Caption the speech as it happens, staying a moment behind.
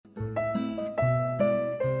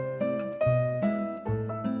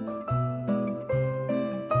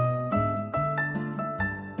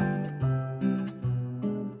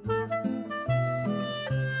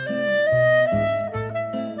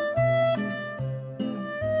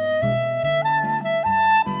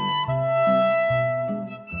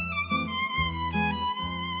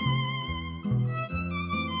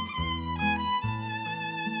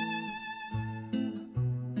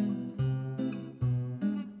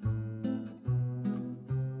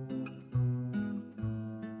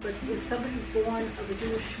if somebody's born of a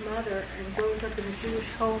Jewish mother and grows up in a Jewish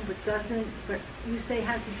home, but you say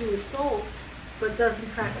has a Jewish soul, but doesn't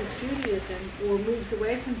practice Judaism or moves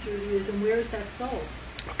away from Judaism, where is that soul?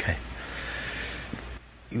 Okay.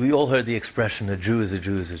 We all heard the expression, a Jew is a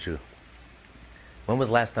Jew is a Jew. When was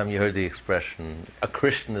the last time you heard the expression, a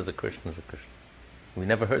Christian is a Christian is a Christian? We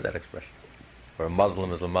never heard that expression. Or a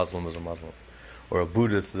Muslim is a Muslim is a Muslim. Or a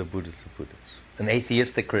Buddhist is a Buddhist is a Buddhist. An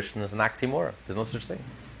atheistic Christian is an oxymoron. There's no such thing.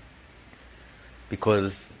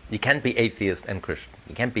 Because you can't be atheist and Christian.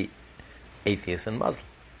 You can't be atheist and Muslim.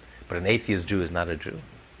 But an atheist Jew is not a Jew.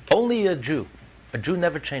 Only a Jew. A Jew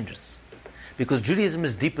never changes. Because Judaism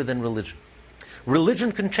is deeper than religion.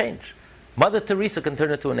 Religion can change. Mother Teresa can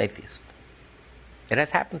turn into an atheist. It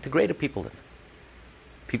has happened to greater people than that.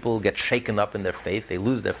 People get shaken up in their faith, they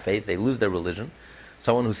lose their faith, they lose their religion.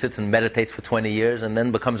 Someone who sits and meditates for 20 years and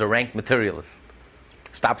then becomes a rank materialist.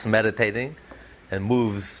 Stops meditating and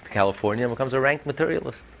moves to California and becomes a rank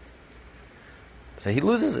materialist. So he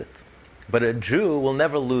loses it. But a Jew will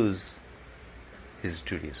never lose his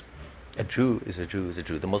Judaism. A Jew is a Jew is a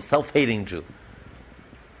Jew. The most self-hating Jew.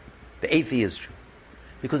 The atheist Jew.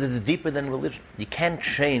 Because it's deeper than religion. You can't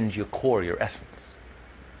change your core, your essence.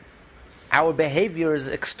 Our behavior is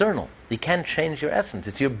external. You can't change your essence.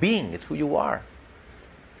 It's your being. It's who you are.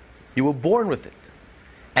 You were born with it.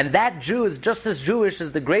 And that Jew is just as Jewish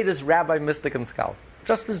as the greatest rabbi, mystic, and scholar.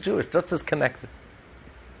 Just as Jewish, just as connected.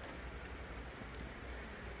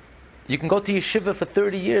 You can go to yeshiva for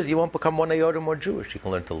 30 years, you won't become one iota more Jewish. You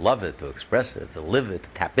can learn to love it, to express it, to live it, to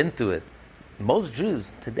tap into it. Most Jews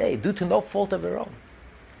today, due to no fault of their own,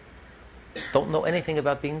 don't know anything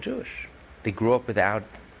about being Jewish. They grew up without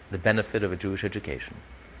the benefit of a Jewish education.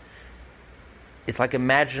 It's like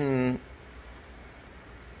imagine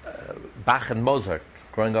Bach and Mozart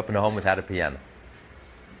growing up in a home without a piano.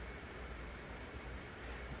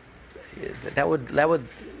 That would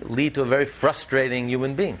lead to a very frustrating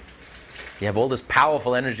human being. You have all this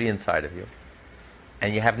powerful energy inside of you,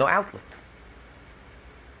 and you have no outlet.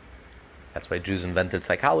 That's why Jews invented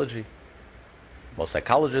psychology. Most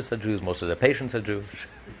psychologists are Jews, most of their patients are Jewish.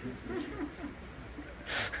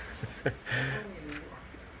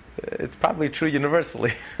 It's probably true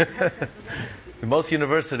universally. Most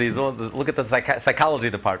universities, look at the psychology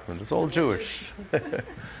department, it's all Jewish.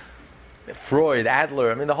 Freud,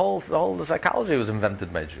 Adler, the whole psychology was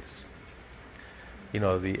invented by Jews. You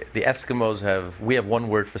know, the Eskimos we have one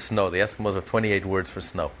word for snow. The Eskimos have 28 words for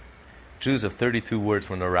snow. Jews have 32 words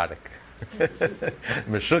for neurotic.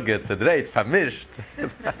 Meshuggah, tzedreit, famished.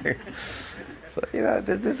 So,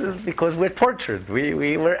 this is because we're tortured.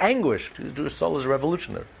 We're anguished. The Jewish soul is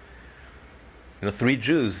revolutionary. 3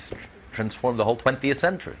 Jews transformed the whole 20th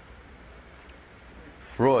century.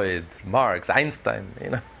 Freud, Marx,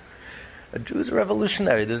 Einstein, A Jew is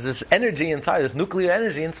revolutionary. There's this energy inside, this nuclear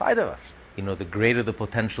energy inside of us. The greater the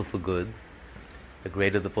potential for good, the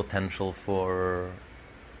greater the potential to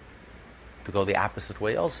go the opposite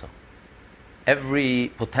way also.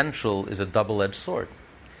 Every potential is a double-edged sword.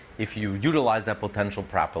 If you utilize that potential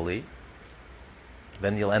properly,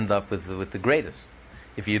 then you'll end up with the greatest.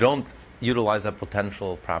 If you don't utilize that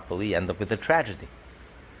potential properly, you end up with a tragedy.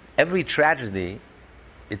 Every tragedy,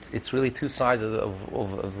 it's really 2 sides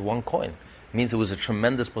of one coin. It means there was a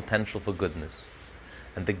tremendous potential for goodness.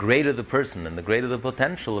 And the greater the person and the greater the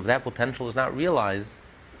potential, if that potential is not realized,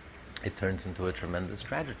 it turns into a tremendous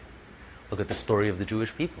tragedy. Look at the story of the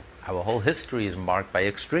Jewish people. Our whole history is marked by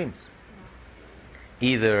extremes.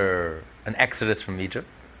 Either an exodus from Egypt,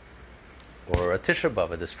 or a Tisha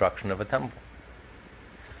B'Av, a destruction of a temple.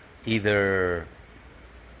 Either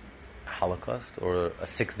a Holocaust or a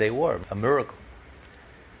 6-day war, a miracle.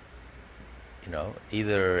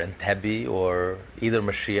 Either Entebbe or either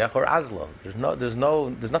Mashiach or Oslo. There's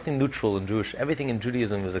nothing neutral in Jewish. Everything in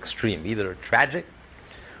Judaism is extreme, either tragic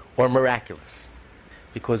or miraculous,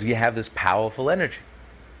 because we have this powerful energy.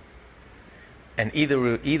 And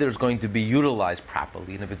either is going to be utilized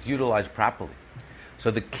properly, and if it's utilized properly. So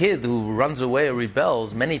the kid who runs away or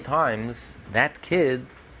rebels, many times, that kid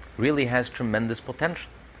really has tremendous potential.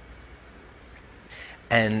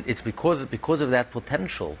 And it's because of that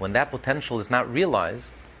potential. When that potential is not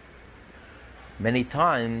realized, many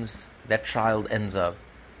times that child ends up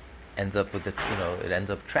with it ends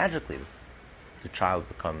up tragically. The child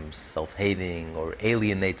becomes self-hating or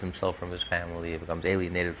alienates himself from his family, becomes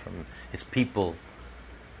alienated from his people.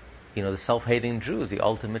 The self-hating Jew is the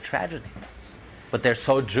ultimate tragedy. But they're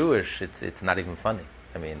so Jewish, it's not even funny.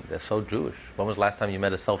 They're so Jewish. When was the last time you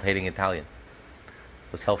met a self-hating Italian?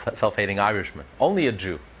 A self-hating Irishman? Only a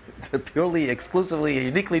Jew. It's a purely, exclusively,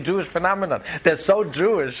 uniquely Jewish phenomenon. They're so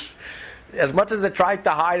Jewish. as much as they're trying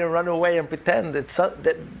to hide and run away and pretend,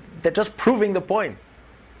 they're just proving the point,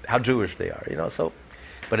 how Jewish they are, So,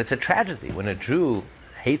 but it's a tragedy when a Jew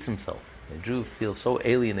hates himself. A Jew feels so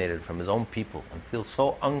alienated from his own people and feels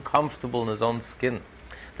so uncomfortable in his own skin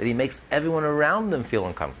that he makes everyone around them feel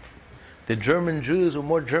uncomfortable. The German Jews were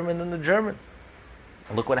more German than the German.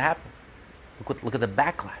 And look what happened. Look at the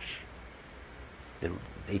backlash.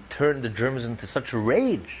 They turned the Germans into such a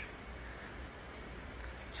rage.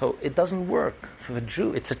 So it doesn't work for a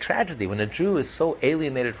Jew. It's a tragedy when a Jew is so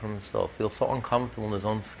alienated from himself, feels so uncomfortable in his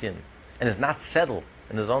own skin, and is not settled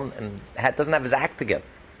in his own, and doesn't have his act together.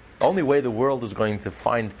 The only way the world is going to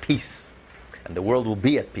find peace, and the world will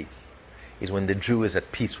be at peace, is when the Jew is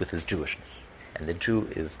at peace with his Jewishness, and the Jew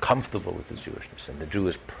is comfortable with his Jewishness, and the Jew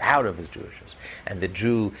is proud of his Jewishness, and the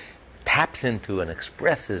Jew taps into and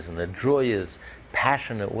expresses in a joyous,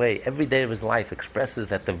 passionate way, every day of his life expresses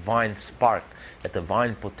that divine spark, that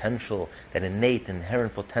divine potential, that innate,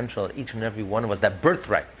 inherent potential of each and every one of us, that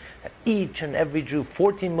birthright, that each and every Jew,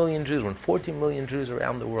 14 million Jews, when 14 million Jews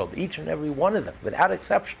around the world, each and every one of them, without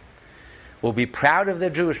exception, will be proud of their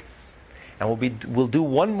Jewishness, and will do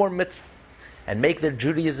one more mitzvah, and make their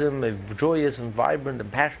Judaism a joyous and vibrant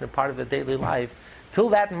and passionate part of their daily life. Till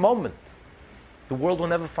that moment, the world will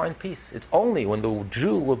never find peace. It's only when the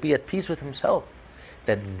Jew will be at peace with himself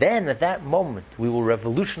that then, at that moment, we will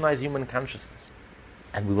revolutionize human consciousness,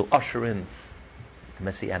 and we will usher in the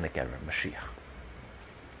Messianic era, Mashiach.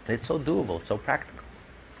 And it's so doable, it's so practical.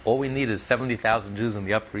 All we need is 70,000 Jews on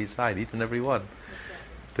the Upper East Side, each and every one,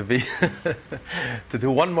 to be to do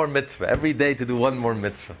one more mitzvah every day, to do one more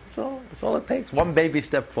mitzvah. So that's all it takes. One baby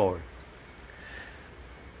step forward.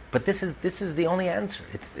 But this is the only answer.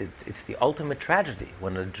 It's the ultimate tragedy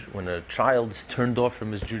when a child is turned off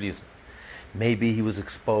from his Judaism. Maybe he was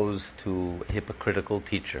exposed to a hypocritical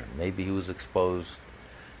teacher. Maybe he was exposed,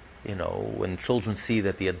 when children see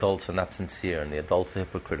that the adults are not sincere and the adults are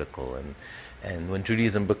hypocritical, and when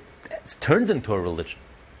Judaism is turned into a religion,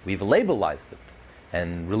 we've labelized it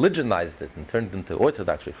and religionized it and turned it into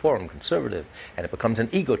Orthodox, Reform, Conservative, and it becomes an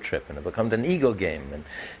ego trip, and it becomes an ego game, and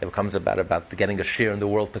it becomes about getting a share in the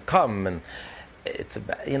world to come, and it's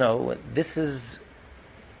about, this is...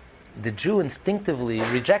 The Jew instinctively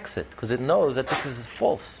rejects it because it knows that this is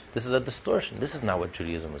false. This is a distortion. This is not what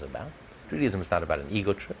Judaism is about. Judaism is not about an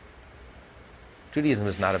ego trip. Judaism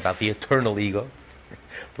is not about the eternal ego.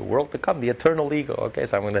 The world to come, the eternal ego. Okay,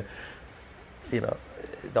 so I'm going to,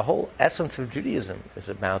 the whole essence of Judaism is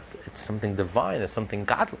about, it's something divine, it's something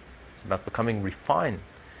godly. It's about becoming refined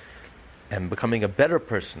and becoming a better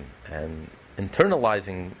person and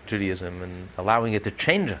internalizing Judaism and allowing it to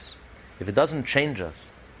change us. If it doesn't change us,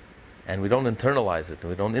 and we don't internalize it, and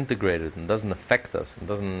we don't integrate it, and it doesn't affect us, and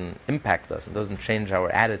doesn't impact us, and doesn't change our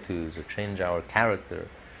attitudes, or change our character,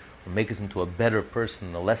 or make us into a better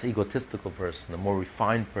person, a less egotistical person, a more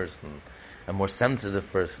refined person, a more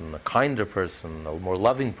sensitive person, a kinder person, a more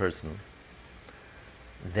loving person,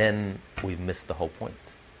 then we've missed the whole point.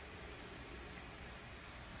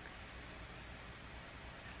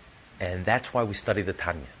 And that's why we study the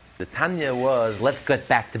Tanya. The Tanya was, let's get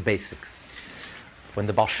back to basics. When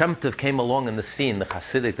the Baal Shem Tov came along in the scene, the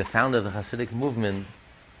Hasidic, the founder of the Hasidic movement,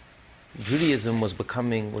 Judaism was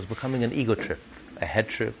becoming an ego trip, a head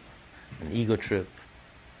trip, an ego trip,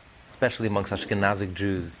 especially amongst Ashkenazic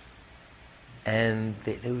Jews. And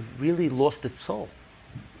they really lost its soul.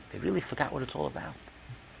 They really forgot what it's all about.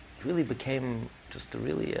 It really became just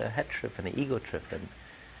a head trip and an ego trip,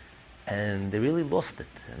 and they really lost it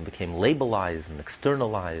and became labelized and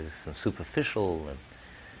externalized and superficial.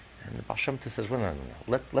 And the Baal Shem Tov says, no.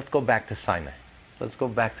 Let's go back to Sinai. Let's go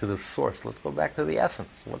back to the source. Let's go back to the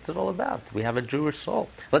essence. What's it all about? We have a Jewish soul.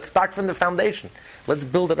 Let's start from the foundation. Let's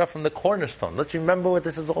build it up from the cornerstone. Let's remember what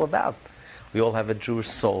this is all about. We all have a Jewish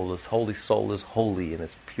soul. This holy soul is holy and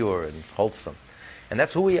it's pure and it's wholesome. And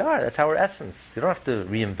that's who we are. That's our essence. You don't have to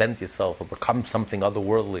reinvent yourself or become something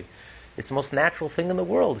otherworldly. It's the most natural thing in the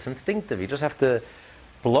world. It's instinctive. You just have to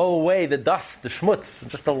blow away the dust, the schmutz,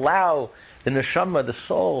 and just allow the neshama, the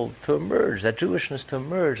soul, to emerge, that Jewishness to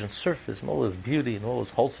emerge and surface in all its beauty and all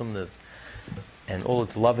its wholesomeness and all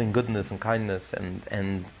its loving goodness and kindness,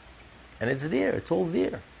 and it's there, it's all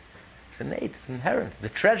there. It's innate, it's inherent. The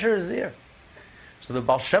treasure is there. So the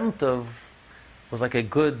Baal Shem Tov was like a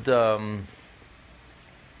good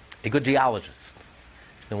geologist.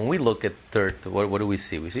 And when we look at dirt, what do we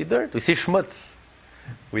see? We see dirt, we see schmutz.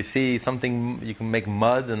 We see something, you can make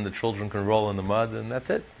mud and the children can roll in the mud and that's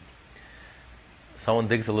it. Someone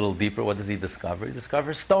digs a little deeper, what does he discover? He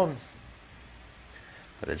discovers stones.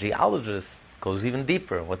 But a geologist goes even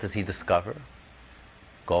deeper. What does he discover?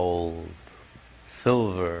 Gold,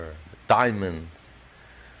 silver, diamonds.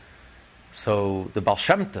 So the Baal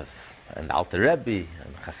Shem Tov and the Alter Rebbe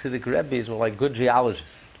and Hasidic Rebbes were like good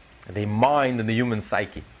geologists. And they mined in the human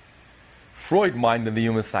psyche. Freud mined in the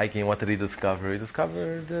human psyche, and what did he discover? He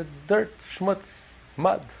discovered dirt, schmutz,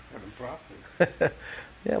 mud.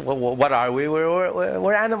 Yeah, well, what are we?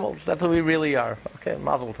 We're animals. That's what we really are. Okay,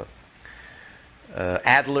 Mazel Tov.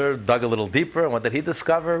 Adler dug a little deeper, and what did he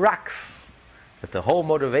discover? Rocks. That the whole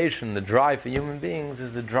motivation, the drive for human beings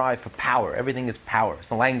is the drive for power. Everything is power. It's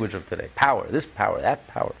the language of today. Power, this power, that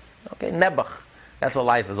power. Okay, Nebuch. That's what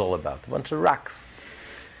life is all about. A bunch of rocks.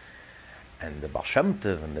 And the Baal Shem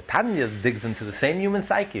Tov and the Tanya digs into the same human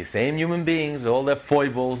psyche, same human beings, all their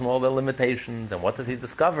foibles and all their limitations. And what does he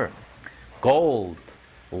discover? Gold,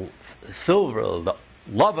 silver, the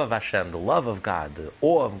love of Hashem, the love of God, the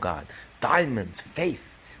awe of God, diamonds, faith,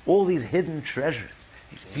 all these hidden treasures,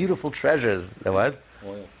 these beautiful treasures. The what?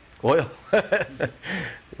 Oil.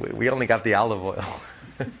 we only got the olive oil.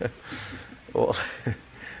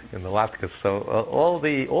 In the latkes. So all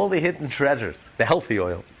the hidden treasures, the healthy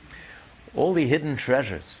oil, all the hidden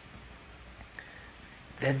treasures,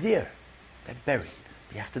 they're there. They're buried.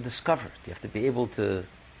 You have to discover it. You have to be able to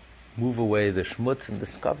move away the schmutz and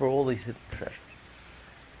discover all these hidden treasures.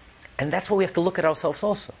 And that's why we have to look at ourselves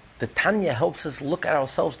also. The Tanya helps us look at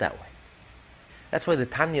ourselves that way. That's why the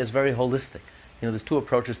Tanya is very holistic. You know, there's two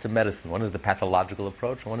approaches to medicine. One is the pathological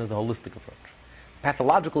approach, and one is the holistic approach.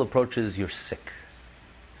 Pathological approach is you're sick.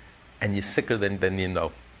 And you're sicker than you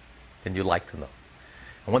know, than you like to know.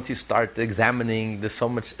 And once you start examining, there's so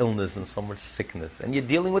much illness and so much sickness, and you're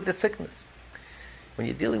dealing with the sickness. When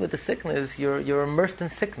you're dealing with the sickness, you're immersed in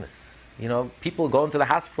sickness. You know, people go into the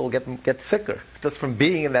hospital get sicker just from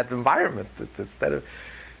being in that environment.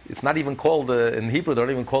 It's not even called in Hebrew. They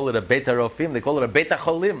don't even call it a Beit HaRofim. They call it a Beit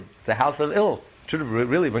HaCholim. It's a house of ill. It should have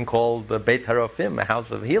really been called a Beit HaRofim, a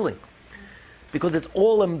house of healing, because it's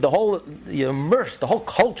all you're immersed. The whole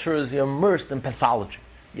culture is you're immersed in pathology.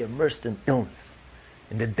 You're immersed in illness,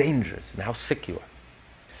 in the dangers, and how sick you are.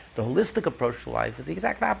 The holistic approach to life is the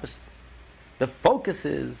exact opposite. The focus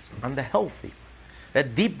is on the healthy.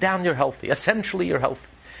 That deep down you're healthy. Essentially you're healthy.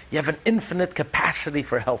 You have an infinite capacity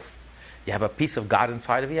for health. You have a piece of God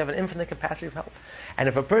inside of you. You have an infinite capacity for health. And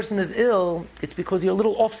if a person is ill, it's because you're a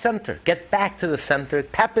little off-center. Get back to the center.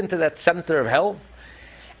 Tap into that center of health.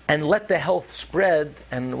 And let the health spread,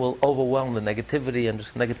 and will overwhelm the negativity and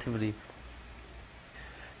just negativity.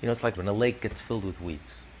 You know, it's like when a lake gets filled with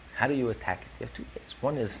weeds. How do you attack it? You have two ways.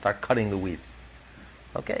 One is start cutting the weeds.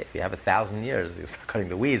 Okay, if you have 1,000 years, you start cutting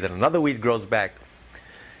the weeds, and another weed grows back.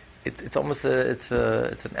 It's almost it's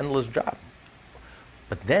an endless job.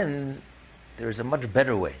 But then there's a much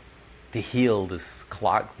better way to heal this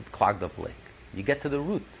clogged up lake. You get to the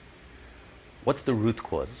root. What's the root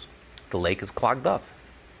cause? The lake is clogged up.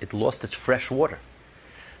 It lost its fresh water.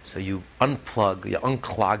 So you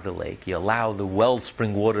unclog the lake, you allow the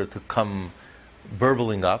wellspring water to come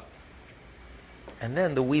burbling up, and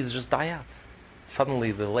then the weeds just die out.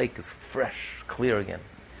 Suddenly the lake is fresh, clear again.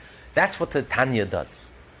 That's what the Tanya does.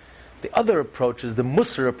 The other approach is, the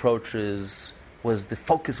Musar approach was the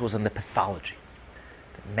focus was on the pathology.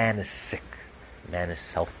 That man is sick, man is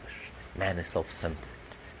selfish, man is self-centered,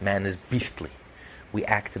 man is beastly. We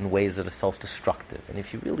act in ways that are self-destructive. And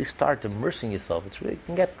if you really start immersing yourself, it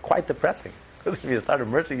can get quite depressing. Because if you start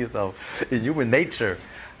immersing yourself in human nature,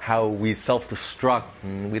 how we self-destruct,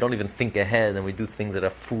 and we don't even think ahead, and we do things that are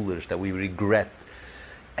foolish, that we regret.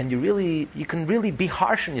 And you can really be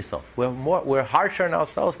harsh on yourself. We're harsher on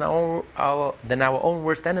ourselves than our own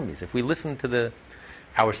worst enemies. If we listen to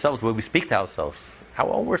ourselves, the way we speak to ourselves, our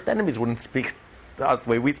own worst enemies wouldn't speak to us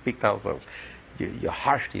the way we speak to ourselves. You're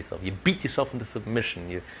harsh to yourself. You beat yourself into submission.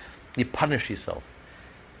 You punish yourself.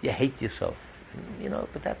 You hate yourself.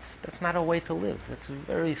 But that's not a way to live. That's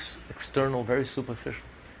very external, very superficial.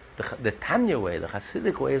 The Tanya way, the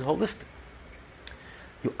Hasidic way, is holistic.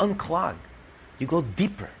 You unclog. You go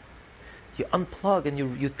deeper. You unplug and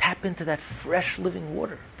you tap into that fresh living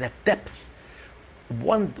water, that depth.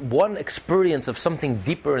 One experience of something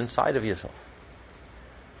deeper inside of yourself.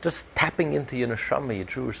 Just tapping into your neshama, your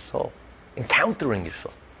Jewish soul. Encountering your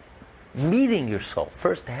soul. Meeting your soul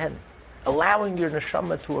firsthand. Allowing your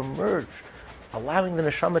neshama to emerge. Allowing the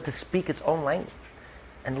neshama to speak its own language.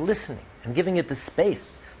 And listening. And giving it the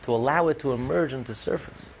space to allow it to emerge and to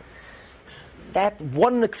surface. That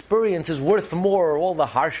one experience is worth more, all the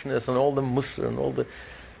harshness and all the musar and all the...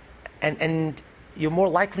 And you're more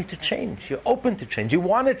likely to change. You're open to change. You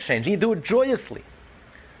want to change. And you do it joyously.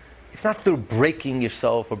 It's not through breaking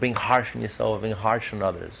yourself or being harsh on yourself or being harsh on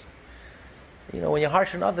others. When you're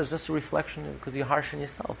harsh on others, that's a reflection because you're harsh on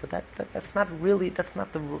yourself. But that's not really,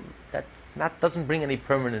 doesn't bring any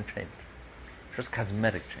permanent change. It's just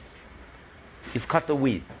cosmetic change. You've cut the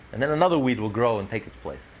weed, and then another weed will grow and take its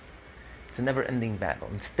place. It's a never-ending battle.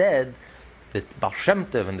 Instead, the Baal Shem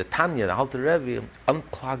Tov and the Tanya, the Alter Rebbe,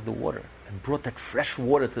 unclogged the water and brought that fresh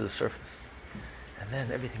water to the surface. And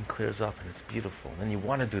then everything clears up and it's beautiful. And then you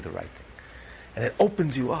want to do the right thing. And it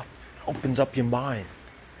opens you up. It opens up your mind.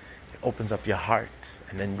 It opens up your heart.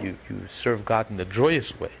 And then you serve God in a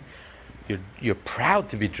joyous way. You're proud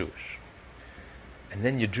to be Jewish. And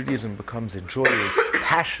then your Judaism becomes a joyous,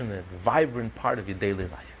 passionate, vibrant part of your daily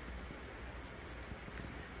life.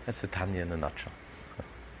 That's the Tanya in a nutshell.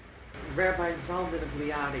 Rabbi Zalman of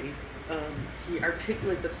Liadi, he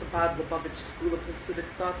articulated the Chabad Lubavitch school of Hasidic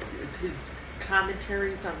thought, his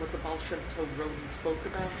commentaries on what the Baal Shem Tov wrote and spoke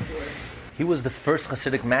about. He was the first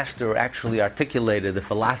Hasidic master who actually articulated the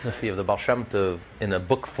philosophy of the Baal Shem Tov in a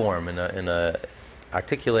book form,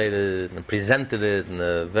 articulated and presented it in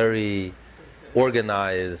a very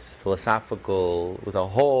organized, philosophical, with a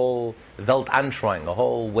whole Weltanschauung, a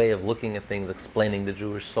whole way of looking at things, explaining the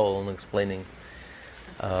Jewish soul and explaining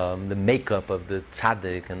the makeup of the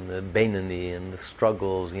tzaddik and the Beinoni and the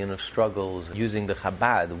struggles, the inner struggles, using the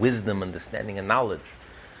Chabad, wisdom, understanding, and knowledge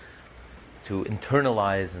to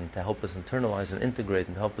internalize and to help us internalize and integrate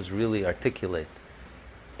and help us really articulate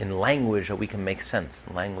in language that we can make sense,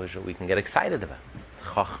 in language that we can get excited about.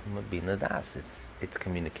 Chachma bina das. It's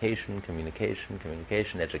communication,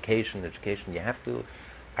 education. You have to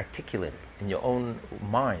articulate it in your own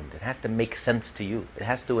mind. It has to make sense to you. It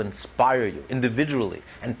has to inspire you individually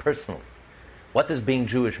and personally. What does being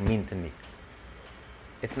Jewish mean to me?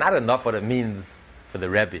 It's not enough what it means for the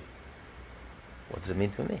Rebbe. What does it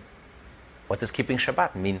mean to me? What does keeping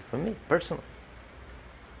Shabbat mean for me personally?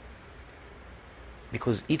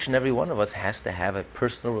 Because each and every one of us has to have a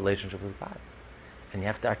personal relationship with God. And you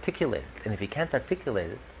have to articulate it. And if you can't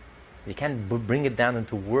articulate it, you can't bring it down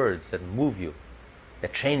into words that move you,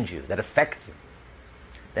 that change you, that affect you,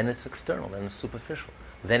 then it's external, then it's superficial.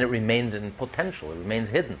 Then it remains in potential, it remains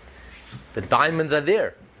hidden. The diamonds are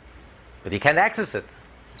there, but you can't access it.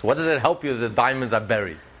 So what does it help you if the diamonds are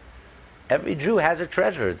buried? Every Jew has a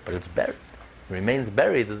treasure, but it's buried. It remains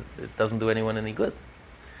buried, it doesn't do anyone any good.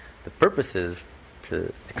 The purpose is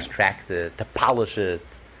to extract it, to polish it,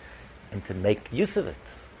 and to make use of it.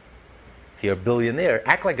 If you're a billionaire,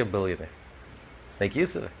 act like a billionaire. Make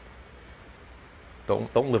use of it.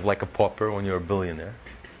 Don't live like a pauper when you're a billionaire.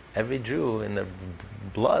 Every Jew in their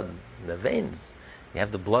blood, in their veins, you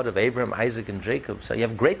have the blood of Abraham, Isaac, and Jacob. So you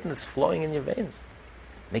have greatness flowing in your veins.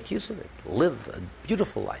 Make use of it. Live a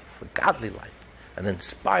beautiful life, a godly life, an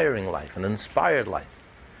inspiring life, an inspired life,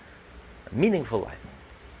 a meaningful life.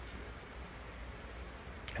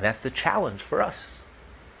 And that's the challenge for us.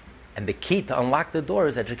 And the key to unlock the door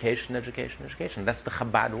is education. That's the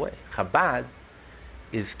Chabad way. Chabad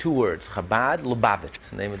is two words. Chabad, Lubavitch. It's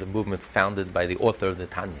the name of the movement founded by the author of the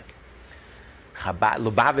Tanya.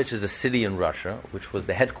 Lubavitch is a city in Russia, which was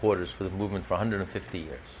the headquarters for the movement for 150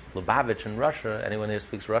 years. Lubavitch in Russia, anyone here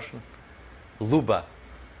speaks Russian? Luba.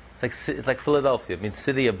 It's like Philadelphia. It means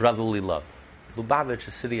city of brotherly love. Lubavitch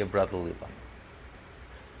is city of brotherly love,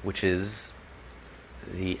 which is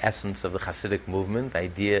the essence of the Hasidic movement, the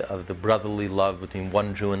idea of the brotherly love between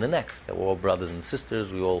one Jew and the next. That we're all brothers and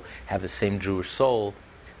sisters, we all have the same Jewish soul,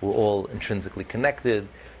 we're all intrinsically connected,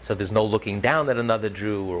 so there's no looking down at another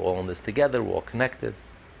Jew, we're all in this together, we're all connected.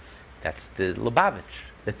 That's the Lubavitch.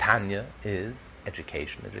 The Tanya is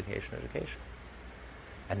education.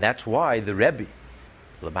 And that's why the Rebbe,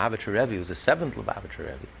 Lubavitcher Rebbe, was the seventh Lubavitcher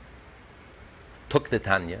Rebbe, took the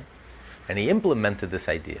Tanya and he implemented this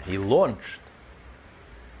idea. He launched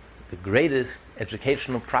the greatest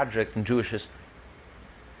educational project in Jewish history.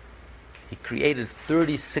 He created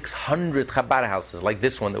 3,600 Chabad houses like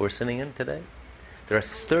this one that we're sitting in today. There are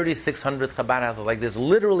 3,600 Chabad houses like this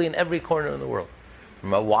literally in every corner of the world.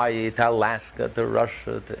 From Hawaii to Alaska to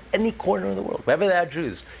Russia to any corner of the world. Wherever there are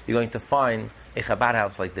Jews, you're going to find a Chabad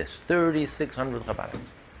house like this. 3,600 Chabad houses.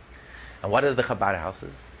 And what are the Chabad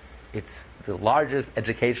houses? It's the largest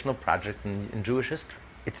educational project in Jewish history.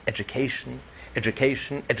 It's education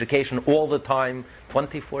all the time,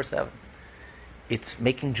 24/7. It's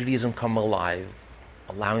making Judaism come alive,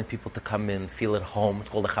 allowing people to come in, feel at home. It's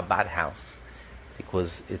called a Chabad house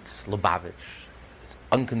because it's Lubavitch. It's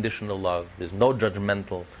unconditional love. There's no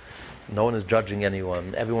judgmental. No one is judging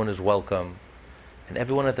anyone. Everyone is welcome. And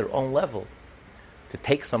everyone at their own level to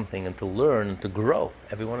take something and to learn and to grow.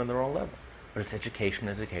 Everyone at their own level. But it's education.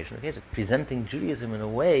 It's presenting Judaism in a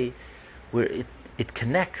way where it it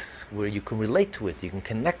connects, where you can relate to it, you can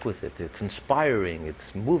connect with it. It's inspiring,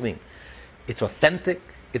 it's moving, it's authentic,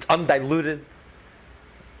 it's undiluted,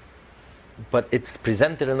 but it's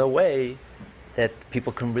presented in a way that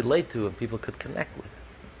people can relate to and people could connect with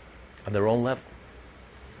on their own level.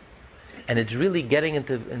 And it's really getting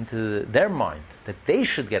into their mind that they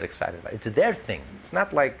should get excited about it. It's their thing. It's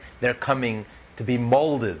not like they're coming to be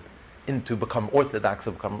molded into become orthodox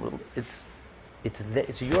or become little.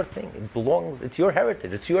 It's your thing. It belongs. It's your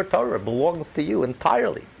heritage. It's your Torah. It belongs to you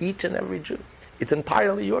entirely. Each and every Jew. It's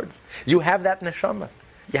entirely yours. You have that neshama.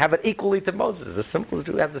 You have it equally to Moses. The simplest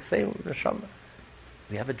Jew has the same neshama.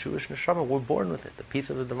 We have a Jewish neshama. We're born with it, the piece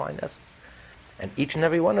of the divine essence. And each and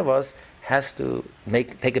every one of us has to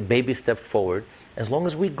take a baby step forward as long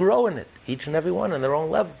as we grow in it, each and every one on their own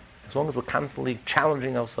level. As long as we're constantly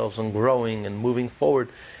challenging ourselves and growing and moving forward.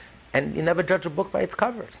 And you never judge a book by its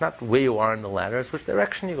cover. It's not where you are in the ladder, it's which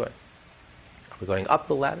direction you're going. Are we going up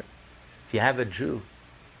the ladder? If you have a Jew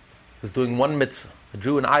who's doing one mitzvah, a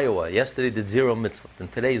Jew in Iowa, yesterday did 0 mitzvah, and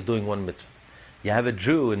today he's doing 1 mitzvah. You have a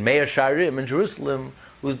Jew in Meir Sharim in Jerusalem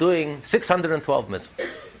who's doing 612 mitzvahs.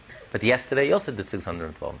 But yesterday he also did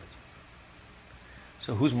 612 mitzvahs.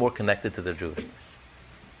 So who's more connected to their Jewishness?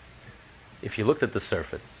 If you looked at the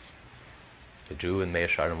surface, the Jew in Meir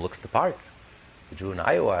Sharim looks the part. The Jew in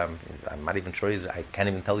Iowa, I'm not even sure I can't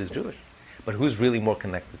even tell he's Jewish. But who's really more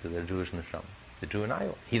connected to their Jewish neshama? The Jew in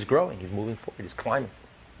Iowa. He's growing, he's moving forward, he's climbing.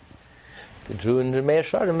 The Jew in the Meir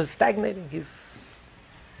Sharim is stagnating, he's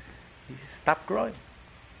stopped growing.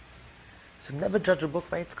 So never judge a book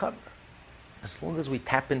by its cover. As long as we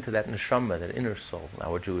tap into that neshama, that inner soul,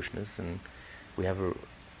 our Jewishness, and we have a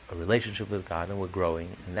relationship with God, and we're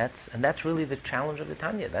growing, and that's really the challenge of the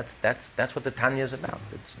Tanya. That's what the Tanya is about.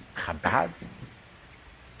 It's Chabad.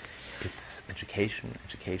 It's education,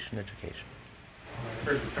 education, education. I've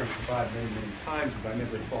heard the term Chabad many, many times, but I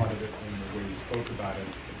never thought of it in the way you spoke about it.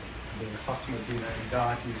 The Chachma Bina and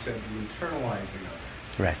Dat, you said the internalizing of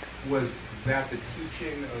it. Right. Was that the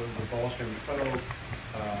teaching of the Baal Shem Tov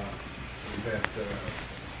that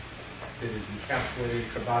is encapsulated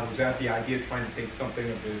Chabad? Was that the idea, trying to take something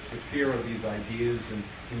of the sphere of these ideas, and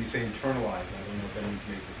when you say internalize, I don't know if that means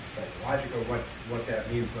make it psychological, what that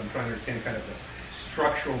means, but I'm trying to understand kind of the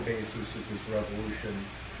structural basis of this revolution,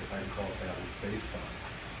 if I can call it that, was based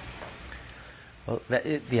on.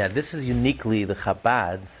 Well, this is uniquely the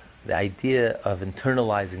Chabad, the idea of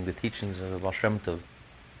internalizing the teachings of the Baal Shem Tov,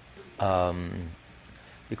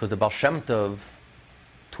 because the Baal Shem Tov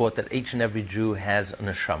taught that each and every Jew has a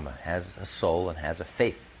neshama, has a soul, and has a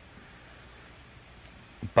faith.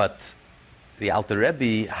 But the Alter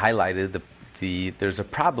Rebbe highlighted there's a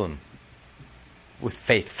problem with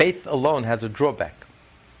faith. Faith alone has a drawback.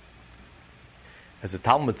 As the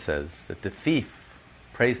Talmud says, that the thief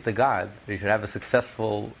prays to God that he should have a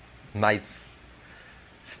successful night's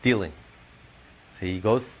stealing. So he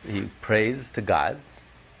prays to God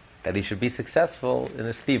that he should be successful in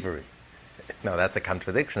his thievery. No, that's a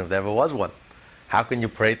contradiction if there ever was one. How can you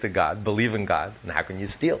pray to God, believe in God, and how can you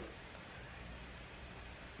steal?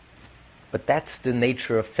 But that's the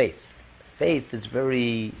nature of faith. Faith is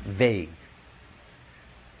very vague.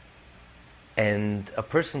 And a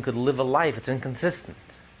person could live a life, it's inconsistent.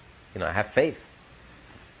 I have faith,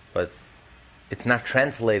 but it's not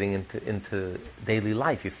translating into daily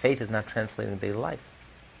life. Your faith is not translating into daily life.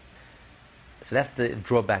 So that's the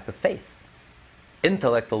drawback of faith.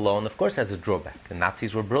 Intellect alone, of course, has a drawback. The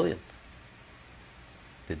Nazis were brilliant.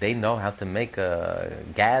 Did they know how to make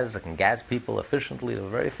gas that can gas people efficiently? They were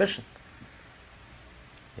very efficient.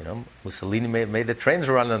 Mussolini made the trains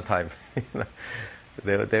run on time.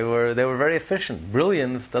 They were very efficient.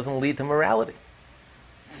 Brilliance doesn't lead to morality.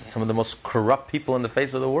 Some of the most corrupt people on the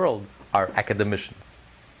face of the world are academicians.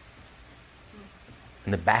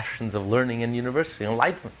 And the bastions of learning in university,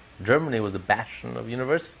 enlightenment. Germany was the bastion of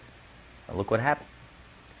university. And look what happened.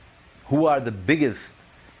 Who are the biggest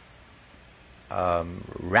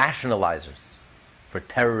rationalizers for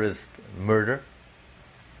terrorist murder?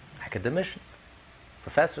 Academicians,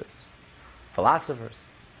 professors, philosophers,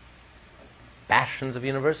 bastions of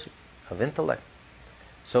university, of intellect.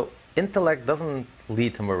 So intellect doesn't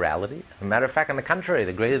lead to morality. As a matter of fact, on the contrary,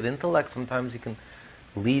 the greater the intellect, sometimes it can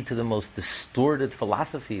lead to the most distorted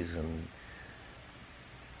philosophies. And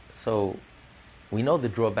so we know the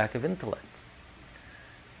drawback of intellect.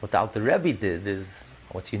 What the Alter Rebbe did is,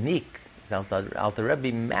 what's unique, the Alter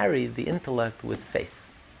Rebbe married the intellect with faith.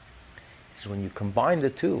 He says when you combine the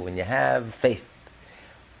two, when you have faith,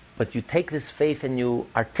 but you take this faith and you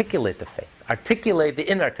articulate the faith, articulate the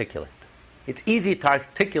inarticulate. It's easy to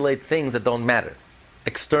articulate things that don't matter,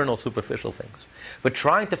 external, superficial things. But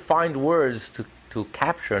trying to find words to to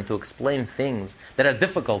capture and to explain things that are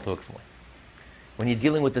difficult to explain. When you're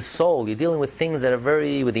dealing with the soul, you're dealing with things that are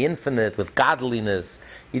with the infinite, with godliness.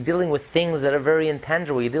 You're dealing with things that are very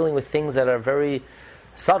intangible. You're dealing with things that are very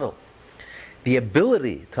subtle. The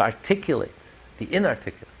ability to articulate the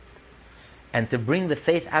inarticulate and to bring the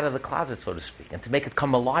faith out of the closet, so to speak, and to make it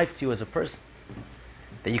come alive to you as a person,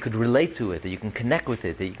 that you could relate to it, that you can connect with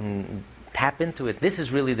it, that you can tap into it. This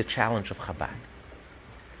is really the challenge of Chabad.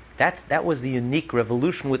 That was the unique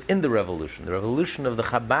revolution within the revolution of the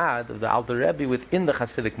Chabad, of the Alter Rebbe within the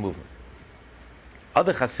Hasidic movement.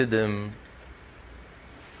 Other Hasidim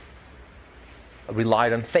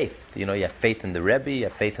relied on faith. You have faith in the Rebbe, you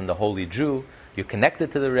have faith in the Holy Jew, you're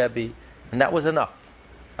connected to the Rebbe, and that was enough.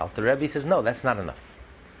 Alter Rebbe says, no, that's not enough.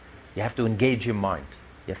 You have to engage your mind.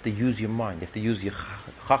 You have to use your mind. You have to use your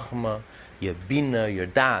chachma, your bina, your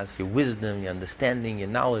das, your wisdom, your understanding, your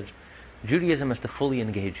knowledge. Judaism has to fully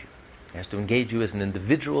engage you. It has to engage you as an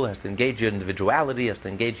individual, it has to engage your individuality, it has to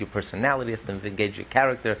engage your personality, it has to engage your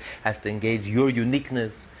character, it has to engage your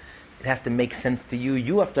uniqueness. It has to make sense to you.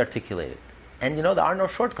 You have to articulate it. And there are no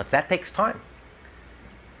shortcuts. That takes time.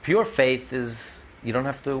 Pure faith is, you don't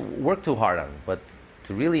have to work too hard on it, but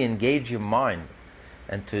to really engage your mind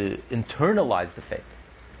and to internalize the faith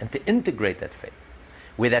and to integrate that faith,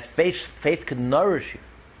 where that faith can nourish you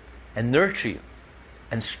and nurture you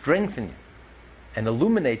and strengthen you and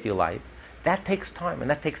illuminate your life, that takes time and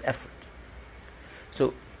that takes effort.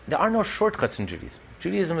 So there are no shortcuts in Judaism.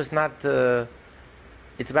 Judaism is not,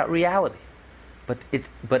 it's about reality. But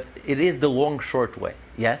it is the long, short way.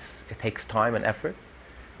 Yes, it takes time and effort,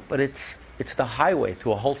 but it's the highway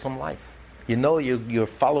to a wholesome life. You're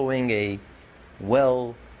following a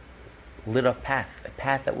well lit up path, a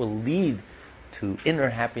path that will lead to inner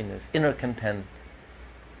happiness, inner content,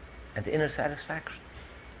 and to inner satisfaction.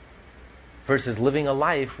 Versus living a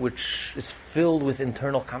life which is filled with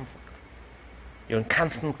internal conflict. You're in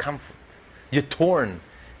constant conflict. You're torn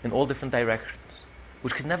in all different directions,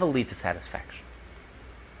 which can never lead to satisfaction.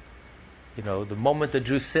 The moment the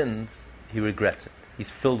Jew sins, he regrets it. He's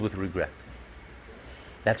filled with regret.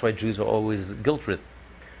 That's why Jews are always guilt-ridden.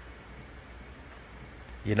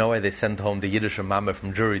 You know why they sent home the Yiddish mama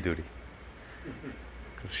from jury duty?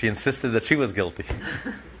 Because she insisted that she was guilty.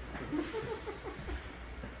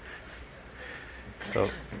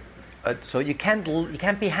 So you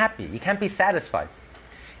can't be happy. You can't be satisfied.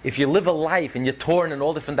 If you live a life and you're torn in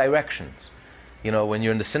all different directions, when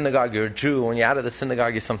you're in the synagogue, you're a Jew. When you're out of the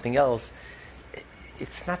synagogue, you're something else.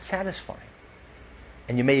 It's not satisfying.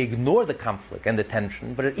 And you may ignore the conflict and the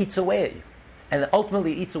tension, but it eats away at you. And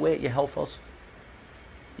ultimately eats away at your health also.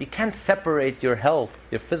 You can't separate your health,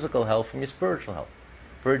 your physical health, from your spiritual health.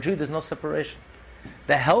 For a Jew, there's no separation.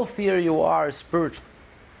 The healthier you are spiritually,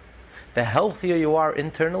 the healthier you are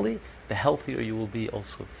internally, the healthier you will be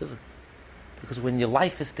also physically. Because when your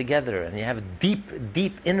life is together and you have deep,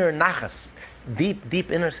 deep inner nachas,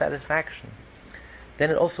 deep inner satisfaction, then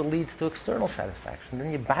it also leads to external satisfaction.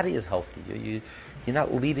 Then your body is healthy. You're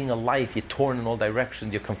not leading a life, you're torn in all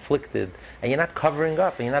directions, you're conflicted, and you're not covering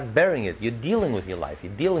up, and you're not burying it. You're dealing with your life,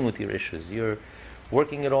 you're dealing with your issues, you're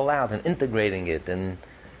working it all out and integrating it, and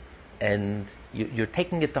you're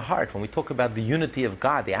taking it to heart. When we talk about the unity of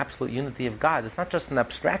God, the absolute unity of God, it's not just an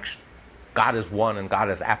abstraction. God is one, and God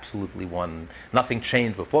is absolutely one. Nothing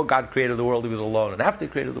changed. Before God created the world, He was alone, and after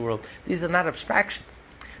He created the world, these are not abstractions.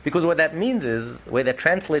 Because what that means is, the way that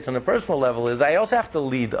translates on a personal level is, I also have to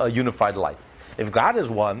lead a unified life. If God is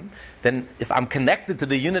one, then if I'm connected to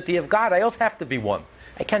the unity of God, I also have to be one.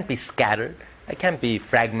 I can't be scattered. I can't be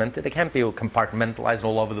fragmented. I can't be compartmentalized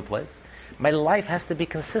all over the place. My life has to be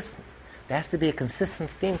consistent. There has to be a consistent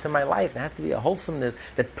theme to my life. There has to be a wholesomeness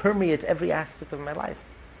that permeates every aspect of my life.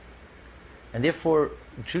 And therefore,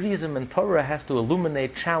 Judaism and Torah has to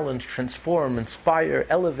illuminate, challenge, transform, inspire,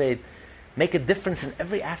 elevate, make a difference in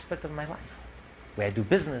every aspect of my life. Where I do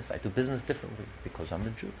business differently because I'm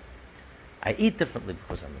a Jew. I eat differently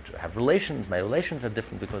because I'm a Jew. I have relations, my relations are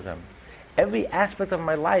different because every aspect of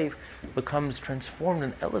my life becomes transformed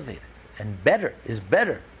and elevated. And is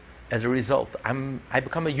better as a result. I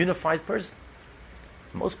become a unified person.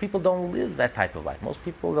 Most people don't live that type of life. Most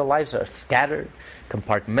people, their lives are scattered,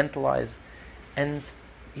 compartmentalized. And,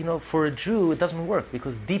 for a Jew, it doesn't work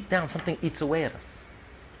because deep down something eats away at us.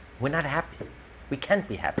 We're not happy. We can't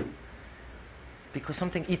be happy. Because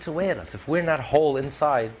something eats away at us. If we're not whole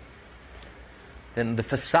inside, then the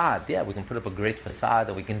facade, we can put up a great facade,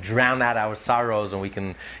 and we can drown out our sorrows, and we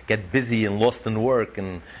can get busy and lost in work,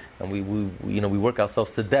 and we work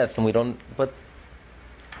ourselves to death, and we don't, but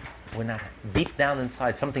we're not, deep down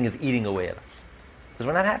inside, something is eating away at us. Because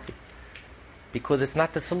we're not happy. Because it's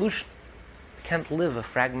not the solution. can't live a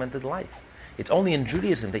fragmented life. It's only in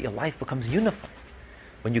Judaism that your life becomes unified.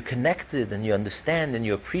 When you're connected and you understand and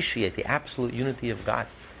you appreciate the absolute unity of God.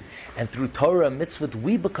 And through Torah and mitzvot,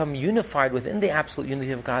 we become unified within the absolute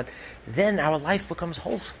unity of God, then our life becomes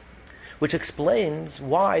wholesome. Which explains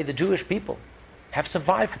why the Jewish people have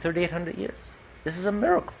survived for 3,800 years. This is a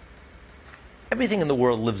miracle. Everything in the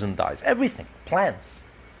world lives and dies. Everything. Plants,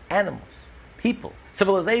 animals, people,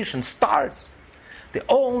 civilization, stars. The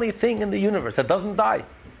only thing in the universe that doesn't die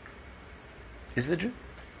is the Jew.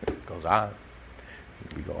 It goes on.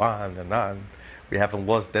 We go on and on. We haven't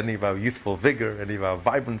lost any of our youthful vigor, any of our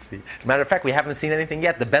vibrancy. As a matter of fact, we haven't seen anything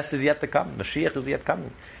yet. The best is yet to come. The Mashiach is yet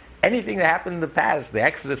coming. Anything that happened in the past, the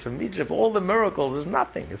Exodus from Egypt, all the miracles is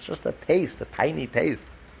nothing. It's just a taste, a tiny taste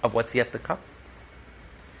of what's yet to come.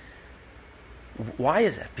 Why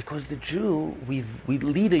is that? Because the Jew, we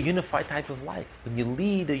lead a unified type of life. When you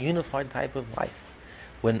lead a unified type of life,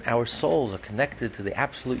 when our souls are connected to the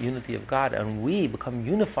absolute unity of God, and we become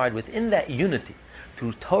unified within that unity,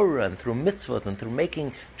 through Torah and through mitzvot and through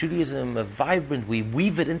making Judaism vibrant, we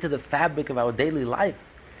weave it into the fabric of our daily life,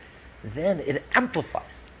 then it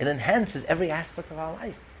amplifies, it enhances every aspect of our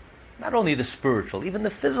life. Not only the spiritual, even the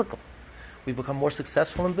physical. We become more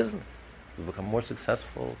successful in business. We become more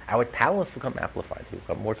successful. Our talents become amplified. We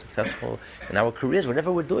become more successful in our careers,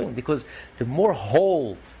 whatever we're doing. Because the more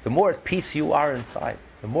whole, the more at peace you are inside,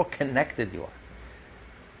 the more connected you are,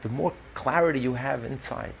 the more clarity you have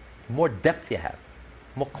inside, the more depth you have,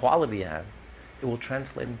 the more quality you have, it will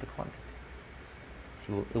translate into quantity.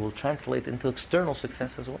 It will translate into external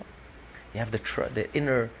success as well. You have the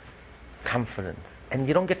inner confidence, and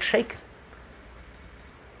you don't get shaken.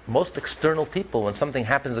 Most external people, when something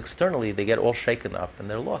happens externally, they get all shaken up and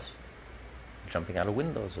they're lost. Jumping out of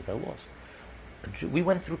windows, or they're lost. We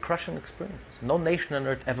went through crushing experiences. No nation on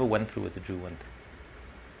earth ever went through what the Jew went through.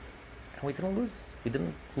 And we didn't lose. We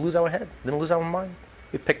didn't lose our head. We didn't lose our mind.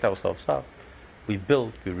 We picked ourselves up. We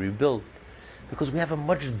built, we rebuilt. Because we have a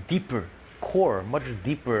much deeper core, much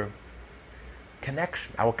deeper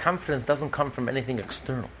connection. Our confidence doesn't come from anything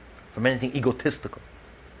external, from anything egotistical.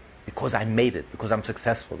 Because I made it, because I'm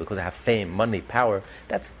successful, because I have fame, money, power.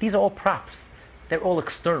 These are all props. They're all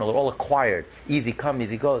external, they're all acquired. Easy come,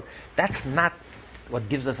 easy go. That's not what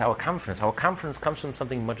gives us our confidence. Our confidence comes from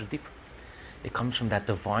something much deeper. It comes from that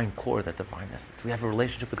divine core, that divine essence. We have a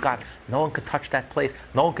relationship with God. No one could touch that place.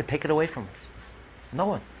 No one could take it away from us. No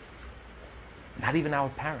one. Not even our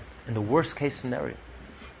parents. In the worst case scenario.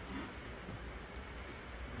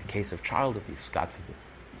 In the case of child abuse, God forbid.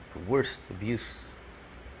 The worst abuse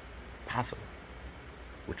possible,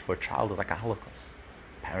 which for a child is like a Holocaust.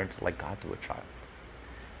 Parents are like God to a child.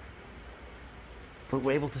 But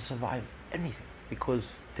we're able to survive anything because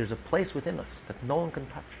there's a place within us that no one can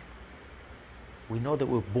touch. We know that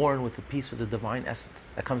we're born with a piece of the divine essence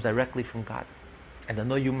that comes directly from God, and there are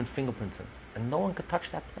no human fingerprints in it, and no one can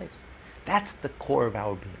touch that place. That's the core of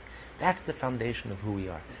our being. That's the foundation of who we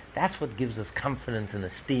are. That's what gives us confidence and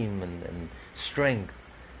esteem and strength,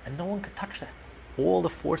 and no one can touch that. All the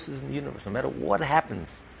forces in the universe, no matter what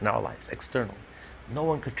happens in our lives, external, no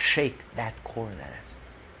one could shake that core and that essence.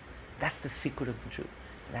 That's the secret of the Jew.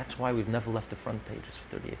 And that's why we've never left the front pages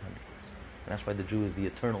for 3,800 years. And that's why the Jew is the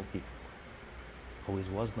eternal people. Always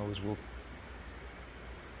was and always will be.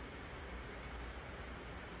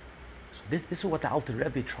 So this is what the Alter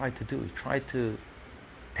Rebbe tried to do. He tried to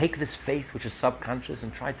take this faith, which is subconscious,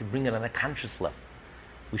 and try to bring it on a conscious level.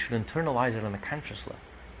 We should internalize it on a conscious level.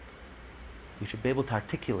 We should be able to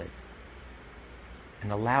articulate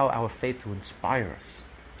and allow our faith to inspire us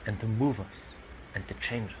and to move us and to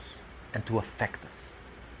change us and to affect us.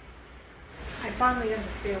 I finally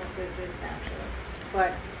understand what this is naturally,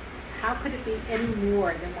 but how could it be any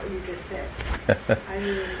more than what you just said? I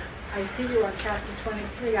mean, I see you on chapter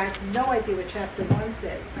 23. I have no idea what chapter 1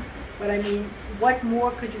 says, but I mean, what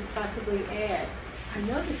more could you possibly add? I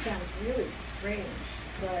know this sounds really strange,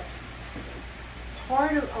 but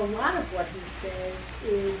a lot of what he says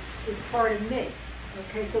is part of me.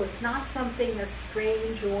 Okay, so it's not something that's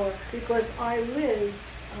strange, or because I live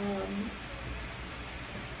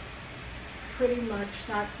pretty much,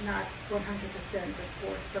 not 100% of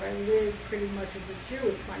course, but I live pretty much as a Jew.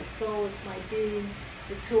 It's my soul, it's my being,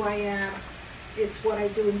 it's who I am, it's what I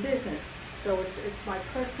do in business. So it's my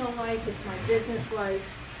personal life, it's my business life.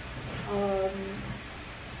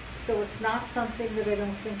 So it's not something that I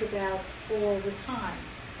don't think about all the time.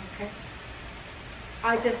 Okay.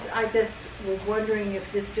 I just was wondering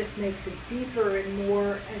if this just makes it deeper and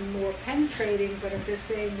more penetrating. But I'm just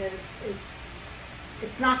saying that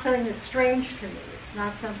it's not something that's strange to me. It's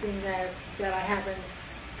not something that I haven't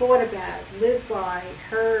thought about, lived by,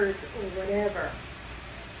 heard, or whatever.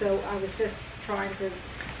 So I was just trying to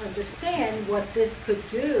understand what this could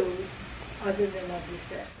do other than what you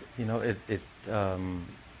said. You know,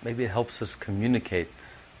 maybe it helps us communicate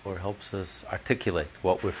or helps us articulate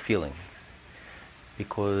what we're feeling.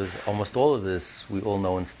 Because almost all of this we all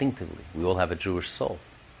know instinctively. We all have a Jewish soul.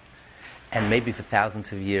 And maybe for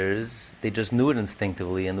thousands of years they just knew it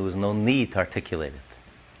instinctively and there was no need to articulate it.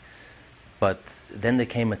 But then there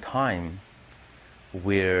came a time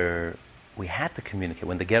where we had to communicate.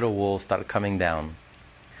 When the ghetto walls started coming down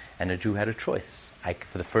and a Jew had a choice.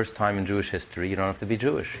 For the first time in Jewish history, you don't have to be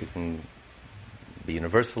Jewish. You can be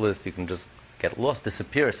universalist, you can just get lost,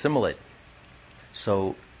 disappear, assimilate.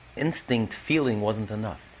 So instinct, feeling wasn't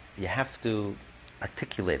enough. You have to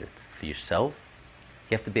articulate it for yourself.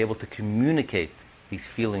 You have to be able to communicate these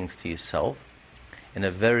feelings to yourself in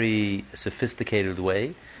a very sophisticated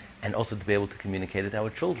way, and also to be able to communicate it to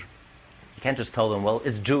our children. You can't just tell them, well,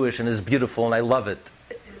 it's Jewish and it's beautiful and I love it.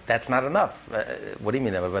 That's not enough. What do you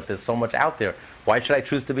mean? But there's so much out there. Why should I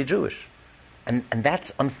choose to be Jewish? And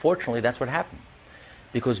that's, unfortunately, that's what happened.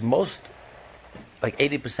 Because most, like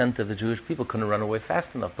 80% of the Jewish people couldn't run away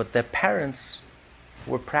fast enough, but their parents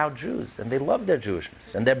were proud Jews, and they loved their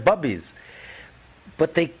Jewishness, and their bubbies.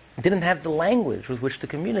 But they didn't have the language with which to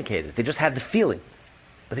communicate it. They just had the feeling,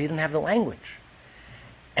 but they didn't have the language.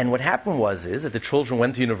 And what happened is that the children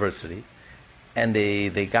went to university, and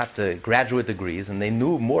they got the graduate degrees, and they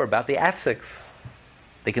knew more about the ethics.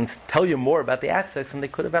 They can tell you more about the ethics than they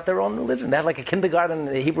could about their own religion. They had like a kindergarten,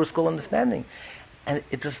 a Hebrew school understanding. And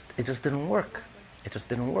it just didn't work. It just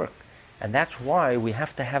didn't work. And that's why we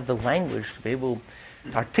have to have the language to be able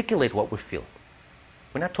to articulate what we feel.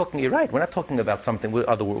 We're not talking, you're right, we're not talking about something, we're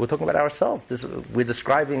talking about ourselves. We're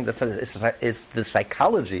describing, it's the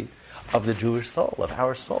psychology of the Jewish soul, of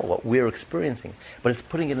our soul, what we're experiencing. But it's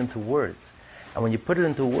putting it into words. And when you put it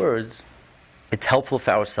into words, it's helpful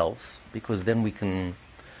for ourselves, because then we can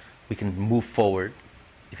move forward.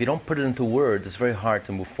 If you don't put it into words, it's very hard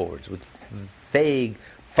to move forward. With vague,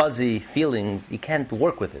 fuzzy feelings, you can't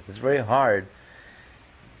work with it. It's very hard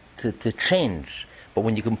to change. But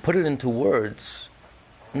when you can put it into words,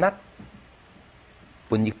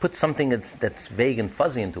 when you put something that's vague and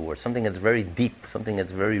fuzzy into words, something that's very deep, something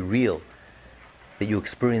that's very real, that you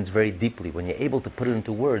experience very deeply, when you're able to put it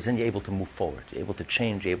into words, then you're able to move forward. You're able to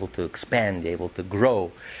change, you're able to expand, you're able to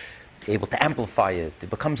grow, you're able to amplify it. It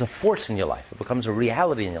becomes a force in your life. It becomes a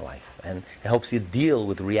reality in your life. And it helps you deal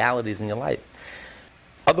with realities in your life.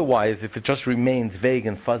 Otherwise, if it just remains vague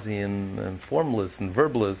and fuzzy and formless and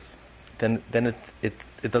verbless, then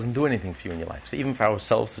it doesn't do anything for you in your life. So even for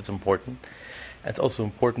ourselves, it's important. And it's also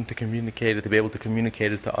important to communicate it, to be able to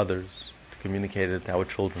communicate it to others, to communicate it to our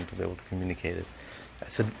children, to be able to communicate it.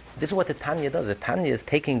 So this is what the Tanya does. The Tanya is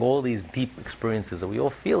taking all these deep experiences that we all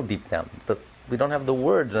feel deep down, but we don't have the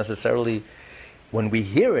words necessarily. When we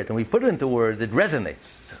hear it and we put it into words, it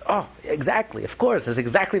resonates. It says, oh, exactly, of course, that's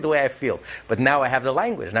exactly the way I feel. But now I have the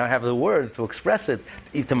language, now I have the words to express it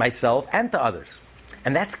to myself and to others.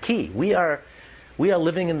 And that's key. We are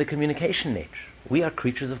living in the communication age. We are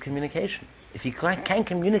creatures of communication. If you can't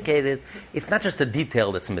communicate it, it's not just a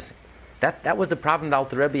detail that's missing. That was the problem that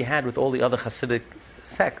Alter Rebbe had with all the other Hasidic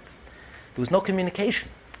sects. There was no communication.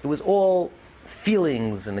 It was all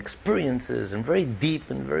feelings and experiences and very deep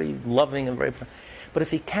and very loving and very... But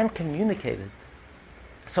if you can't communicate it,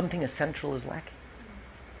 something essential is lacking.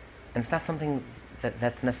 And it's not something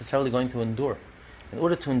that's necessarily going to endure. In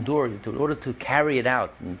order to endure, in order to carry it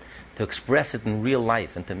out and to express it in real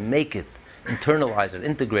life and to make it, internalize it,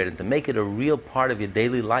 integrate it, to make it a real part of your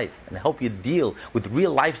daily life and help you deal with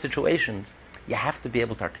real life situations, you have to be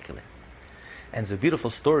able to articulate. And it's a beautiful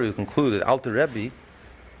story to conclude that Alter Rebbe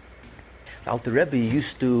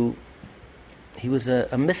he was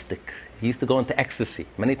a mystic. He used to go into ecstasy.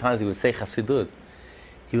 Many times he would say Chassidut.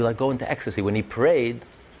 He would go into ecstasy. When he prayed,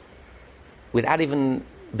 without even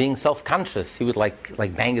being self-conscious, he would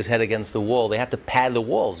like bang his head against the wall. They had to pad the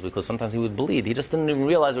walls because sometimes he would bleed. He just didn't even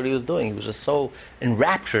realize what he was doing. He was just so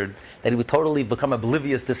enraptured that he would totally become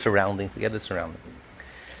oblivious to his surroundings, forget his surroundings.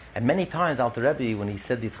 And many times, Alter Rebbe, when he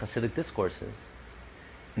said these Hasidic discourses,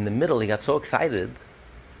 in the middle he got so excited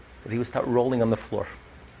that he would start rolling on the floor.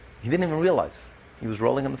 He didn't even realize he was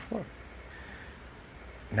rolling on the floor.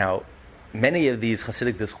 Now, many of these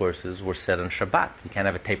Hasidic discourses were said on Shabbat. You can't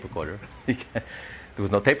have a tape recorder. There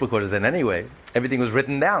was no tape recorders then anyway. Everything was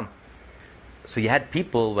written down. So you had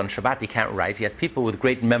people, on Shabbat you can't write, you had people with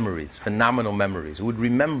great memories, phenomenal memories, who would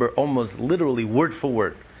remember almost literally word for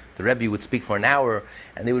word. The Rebbe would speak for an hour,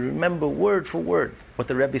 and they would remember word for word what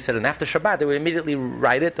the Rebbe said. And after Shabbat, they would immediately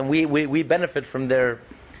write it, and we benefit from their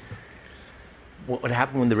what would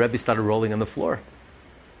happen when the Rebbe started rolling on the floor?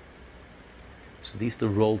 So they used to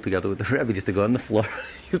roll together with the Rebbe. They used to go on the floor.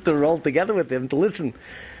 Used to roll together with him to listen.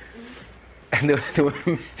 And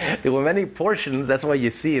there were many portions. That's why you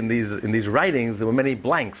see in these writings there were many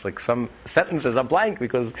blanks. Like some sentences are blank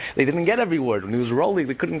because they didn't get every word. When he was rolling,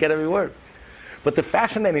 they couldn't get every word. But the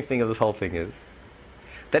fascinating thing of this whole thing is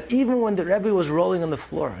that even when the Rebbe was rolling on the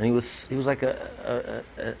floor, and he was like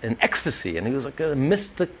an ecstasy, and he was like a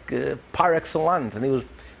mystic par excellence, and he was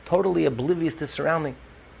totally oblivious to his surrounding,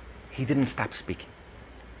 he didn't stop speaking.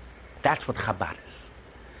 That's what Chabad is.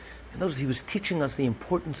 In other words, he was teaching us the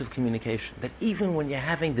importance of communication. That even when you're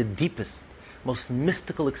having the deepest, most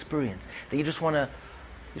mystical experience, that you just want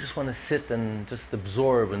to sit and just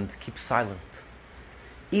absorb and keep silent.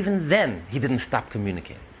 Even then, he didn't stop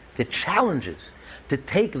communicating. The challenge is to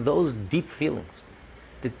take those deep feelings,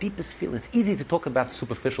 the deepest feelings. It's easy to talk about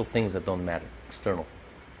superficial things that don't matter, external.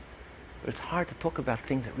 But it's hard to talk about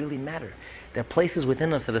things that really matter. There are places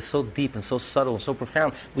within us that are so deep and so subtle and so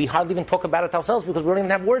profound, we hardly even talk about it ourselves because we don't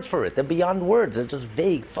even have words for it. They're beyond words. They're just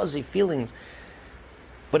vague, fuzzy feelings.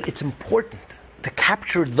 But it's important to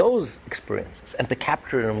capture those experiences and to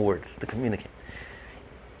capture it in words, to communicate.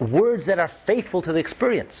 Words that are faithful to the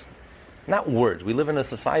experience. Not words. We live in a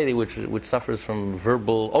society which suffers from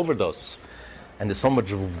verbal overdose. And there's so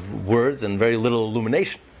much words and very little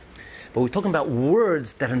illumination. But we're talking about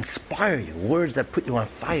words that inspire you, words that put you on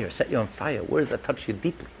fire, set you on fire, words that touch you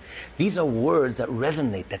deeply. These are words that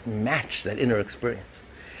resonate, that match that inner experience.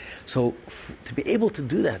 So to be able to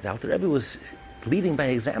do that, the Alter Rebbe was leading by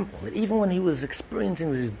example. That even when he was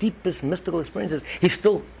experiencing his deepest mystical experiences, he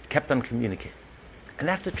still kept on communicating. And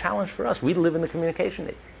that's the challenge for us. We live in the communication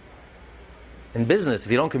age. In business,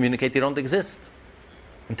 if you don't communicate, you don't exist.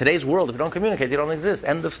 In today's world, if you don't communicate, you don't exist.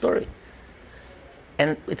 End of story.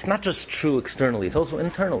 And it's not just true externally, it's also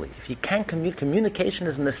internally. If you can't communication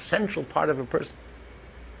is an essential part of a person.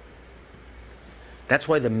 That's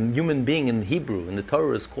why the human being in Hebrew, in the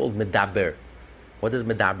Torah, is called medaber. What does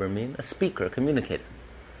medaber mean? A speaker, a communicator.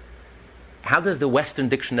 How does the Western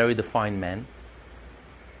dictionary define man?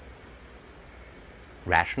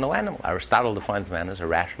 Rational animal. Aristotle defines man as a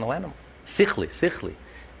rational animal. Sichli.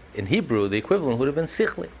 In Hebrew, the equivalent would have been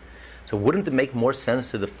sichli. So wouldn't it make more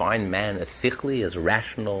sense to define man as sichli, as a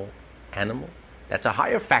rational animal? That's a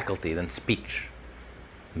higher faculty than speech,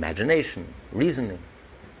 imagination, reasoning.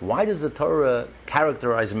 Why does the Torah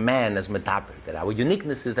characterize man as medaber? That our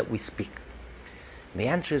uniqueness is that we speak. And the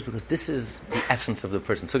answer is because this is the essence of the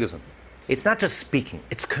person. It's not just speaking,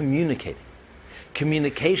 it's communicating.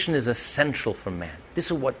 Communication is essential for man. This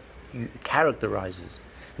is what characterizes,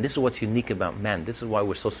 and this is what's unique about man. This is why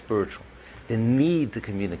we're so spiritual. The need to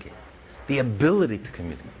communicate. The ability to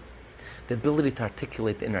communicate. The ability to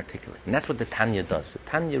articulate the inarticulate. And that's what the Tanya does. The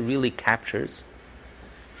Tanya really captures.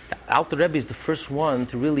 The Alter Rebbe is the first one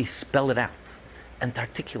to really spell it out and to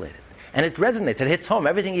articulate it. And it resonates. It hits home.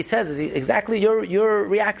 Everything he says is exactly your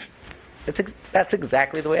reaction. That's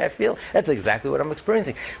exactly the way I feel. That's exactly what I'm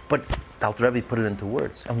experiencing. But the Alter Rebbe put it into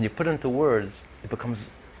words. And when you put it into words,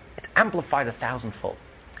 it's amplified 1,000-fold.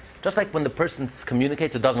 Just like when the person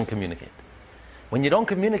communicates or doesn't communicate. When you don't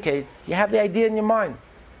communicate, you have the idea in your mind.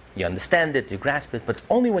 You understand it, you grasp it, but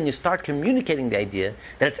only when you start communicating the idea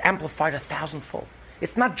that it's amplified 1,000-fold.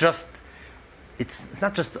 It's not just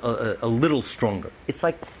a little stronger. It's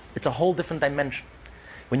a whole different dimension.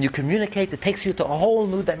 When you communicate, it takes you to a whole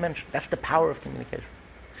new dimension. That's the power of communication.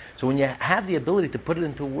 So when you have the ability to put it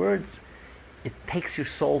into words, it takes your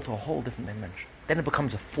soul to a whole different dimension. Then it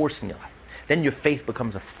becomes a force in your life. Then your faith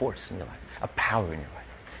becomes a force in your life, a power in your life.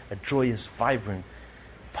 A joyous, vibrant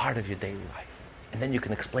part of your daily life. And then you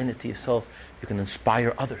can explain it to yourself. You can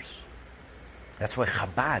inspire others. That's why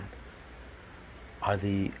Chabad are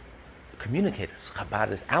the communicators.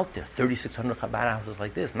 Chabad is out there. 3,600 Chabad houses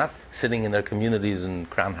like this. Not sitting in their communities in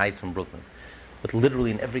Crown Heights and Brooklyn. But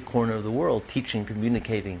literally in every corner of the world, teaching,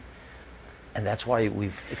 communicating. And that's why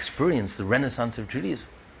we've experienced the Renaissance of Judaism.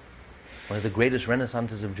 One of the greatest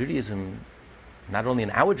renaissances of Judaism, not only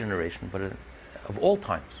in our generation, but of all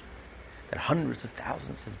times. That hundreds of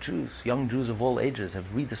thousands of Jews, young Jews of all ages,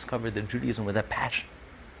 have rediscovered their Judaism with a passion.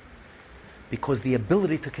 Because the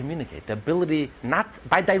ability to communicate, the ability, not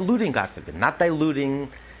by diluting, God forbid, not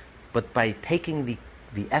diluting, but by taking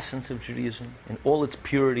the essence of Judaism in all its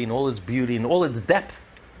purity, in all its beauty, in all its depth,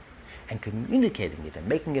 and communicating it and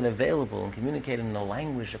making it available and communicating in a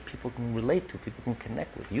language that people can relate to, people can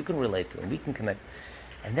connect with, you can relate to, and we can connect.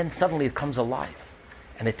 And then suddenly it comes alive.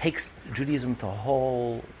 And it takes Judaism to a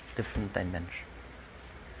whole different dimension.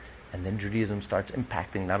 And then Judaism starts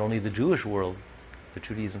impacting not only the Jewish world, but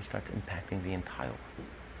Judaism starts impacting the entire world.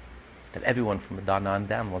 that everyone from Madonna on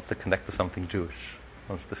down wants to connect to something Jewish,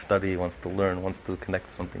 wants to study, wants to learn, wants to connect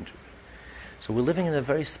to something Jewish. So we're living in a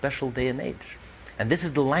very special day and age. And this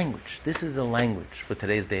is the language. This is the language for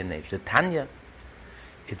today's day and age. The Tanya,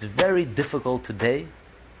 it's very difficult today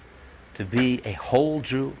to be a whole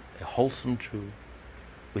Jew, a wholesome Jew,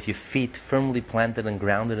 with your feet firmly planted and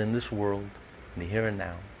grounded in this world, in the here and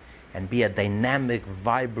now, and be a dynamic,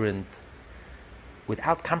 vibrant,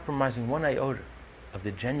 without compromising one iota of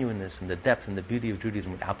the genuineness and the depth and the beauty of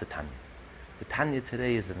Judaism without the Tanya. The Tanya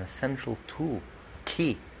today is an essential tool,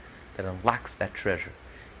 key, that unlocks that treasure.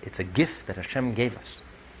 It's a gift that Hashem gave us.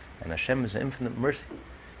 And Hashem is an infinite mercy.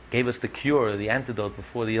 Gave us the cure, the antidote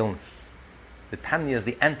before the illness. The Tanya is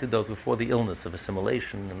the antidote before the illness of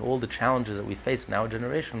assimilation and all the challenges that we face in our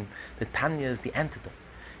generation. The Tanya is the antidote.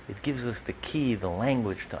 It gives us the key, the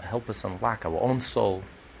language to help us unlock our own soul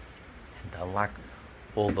and to unlock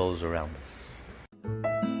all those around us.